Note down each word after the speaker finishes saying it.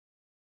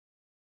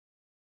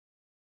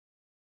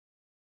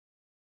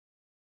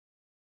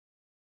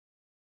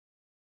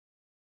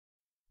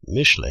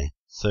Mishlαία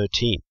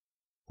 13.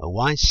 A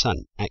wise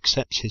son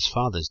accepts his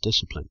father's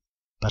discipline,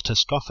 but a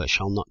scoffer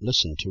shall not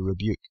listen to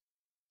rebuke.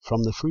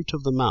 From the fruit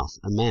of the mouth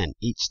a man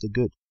eats the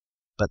good,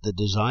 but the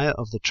desire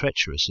of the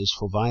treacherous is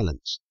for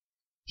violence.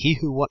 He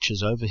who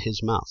watches over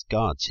his mouth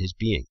guards his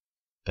being,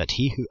 but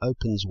he who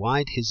opens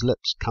wide his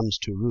lips comes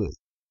to ruin.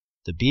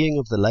 The being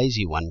of the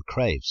lazy one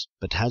craves,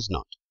 but has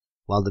not,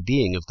 while the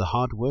being of the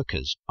hard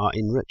workers are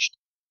enriched.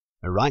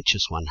 A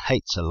righteous one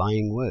hates a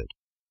lying word,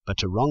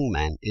 but a wrong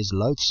man is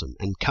loathsome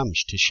and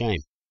comes to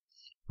shame.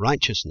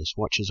 Righteousness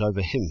watches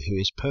over him who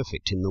is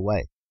perfect in the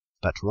way,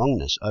 but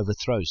wrongness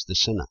overthrows the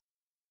sinner.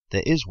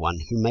 There is one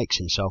who makes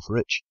himself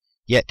rich,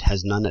 yet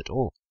has none at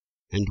all,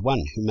 and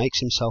one who makes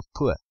himself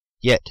poor,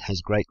 yet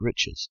has great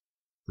riches.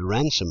 The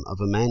ransom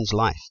of a man's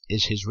life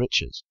is his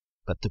riches,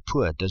 but the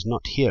poor does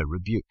not hear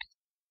rebuke.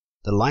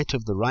 The light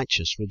of the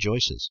righteous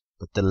rejoices,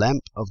 but the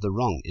lamp of the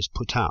wrong is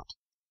put out.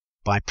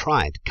 By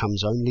pride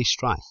comes only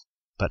strife,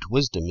 but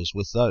wisdom is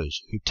with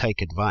those who take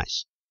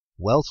advice.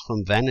 Wealth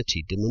from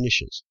vanity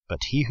diminishes,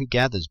 but he who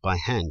gathers by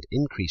hand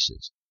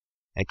increases.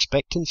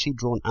 Expectancy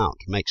drawn out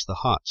makes the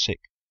heart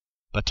sick,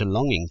 but a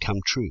longing come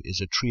true is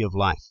a tree of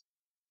life.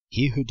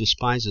 He who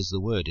despises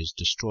the word is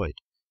destroyed,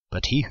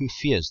 but he who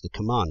fears the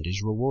command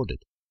is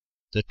rewarded.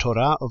 The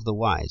Torah of the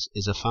wise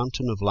is a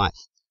fountain of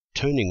life,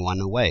 turning one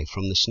away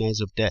from the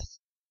snares of death.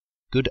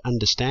 Good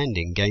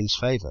understanding gains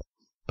favor,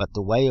 but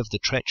the way of the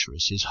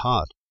treacherous is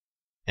hard.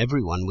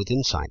 Everyone with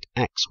insight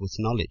acts with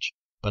knowledge,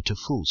 but a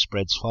fool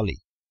spreads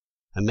folly.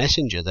 A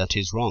messenger that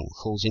is wrong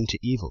falls into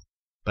evil,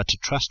 but a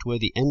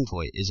trustworthy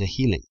envoy is a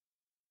healing.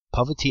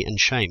 Poverty and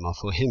shame are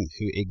for him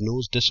who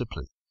ignores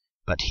discipline,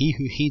 but he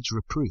who heeds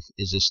reproof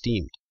is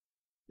esteemed.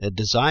 A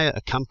desire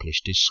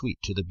accomplished is sweet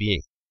to the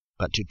being,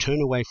 but to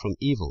turn away from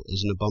evil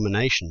is an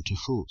abomination to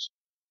fools.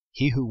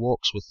 He who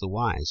walks with the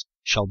wise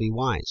shall be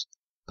wise,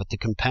 but the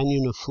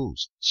companion of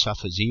fools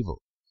suffers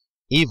evil.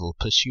 Evil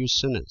pursues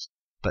sinners,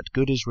 but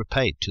good is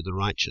repaid to the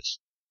righteous.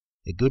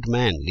 A good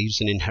man leaves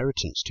an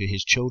inheritance to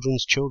his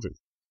children's children,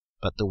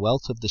 but the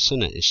wealth of the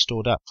sinner is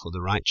stored up for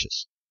the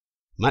righteous.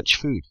 Much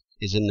food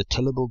is in the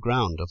tillable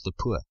ground of the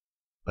poor,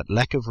 but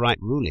lack of right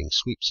ruling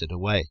sweeps it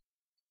away.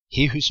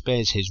 He who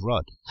spares his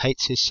rod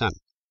hates his son,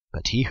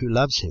 but he who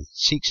loves him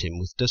seeks him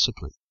with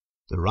discipline.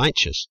 The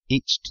righteous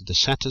eats to the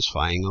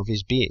satisfying of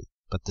his being,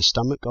 but the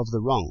stomach of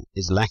the wrong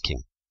is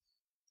lacking.